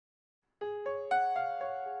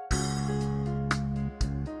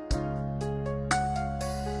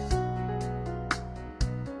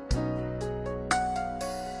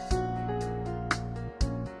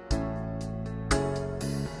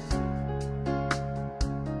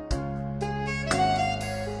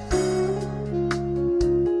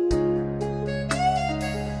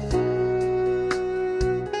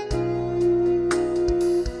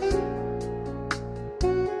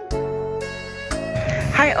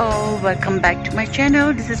all, welcome back to my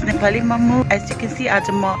channel. This is Nepali Mamu. As you can see,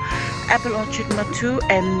 I'm apple orchard too,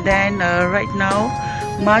 and then right now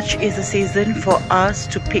March is the season for us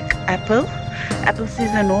to pick apple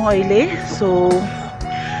season ho aile. So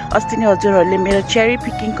astini हजुरहरुले मेरो cherry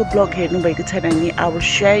picking ko blog हेर्नु भएको छैन भने I will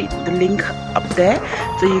share the link up there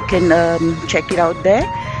so you can check it out there.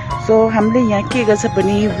 So हामीले यहाँ के गर्छ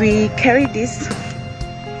भने we carry this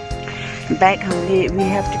bag, we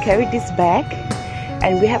have to carry this bag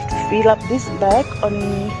and we have to fill up this bag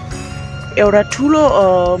अनि एउटा ठुलो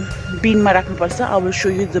bin मा राख्नु पर्छ. I will show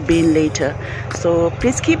you the bin later, so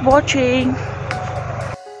please keep watching.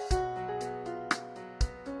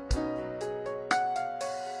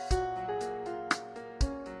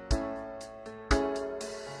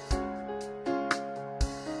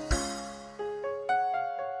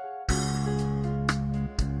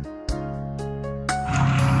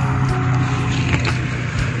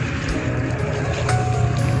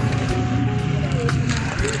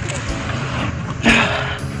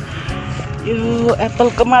 Yo Apple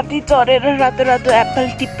को माथि चढेर रातो रातो Apple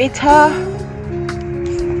टिपेछ.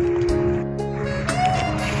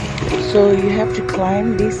 So you have to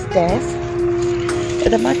climb these stairs.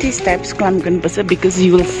 The माथि steps climb गर्नुपर्छ because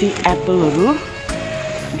you will see apple.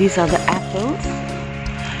 These are the apples.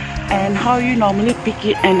 And how you normally pick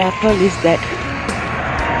an apple is that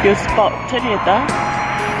your spot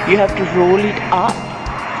you have to roll it up,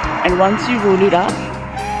 and once you roll it up,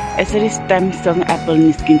 यसरी stem apple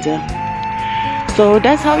निस्किन्छ. So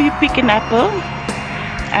that's how you pick an apple.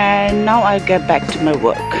 And now I'll get back to my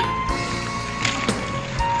work.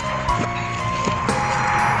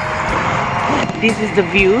 This is the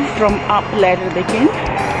view from up ladder again.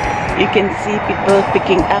 You can see people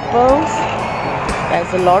picking apples.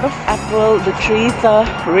 There's a lot of apple. The trees are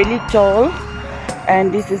really tall,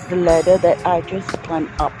 and this is the ladder that I just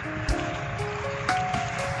climbed up.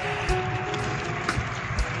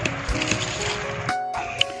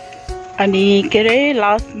 अनि के रे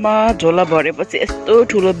लास्टमा झोला भरेपछि यस्तो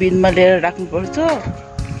ठुलो बिनमा लिएर राख्नुपर्छ.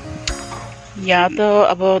 यहाँ त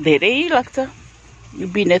अब धेरै लाग्छ, यो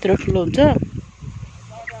बिन यत्रो ठुलो हुन्छ.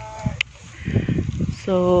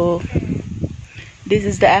 So this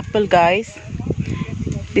is the apple, guys.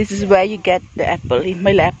 This is where you get the apple.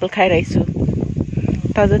 मैले एप्पल खाइरहेछु,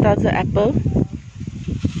 ताजा ताजा एप्पल.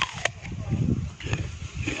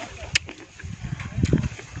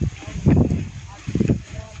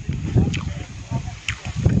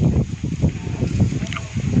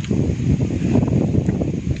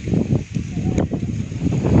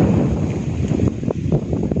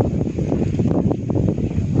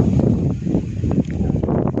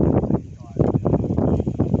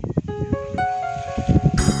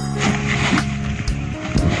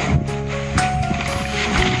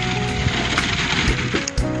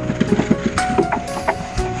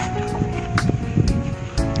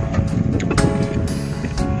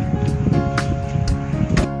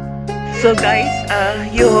 So guys,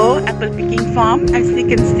 यो हो apple picking farm, as you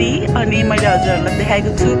can see. अनि मैले हजुरहरुलाई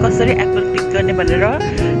देखाएको छु कसरी apple pick गर्ने भनेर,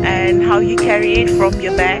 and how you carry it from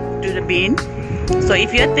your bag to the bin. So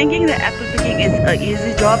if you are thinking that apple picking is an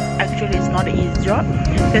easy job, actually it's not an easy job.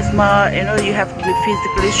 Because you have to be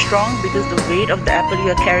physically strong because the weight of the apple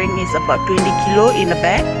you are carrying is about 20 kilo in a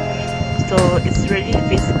bag. So it's really a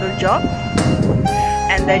physical job,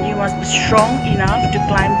 and then you must be strong enough to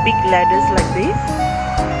climb big ladders like this.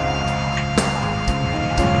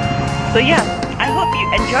 So yeah, I hope you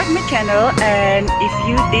enjoyed my channel, and if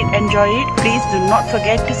you did enjoy it, please do not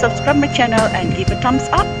forget to subscribe my channel and give a thumbs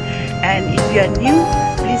up. And if you are new,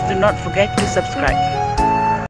 please do not forget to subscribe.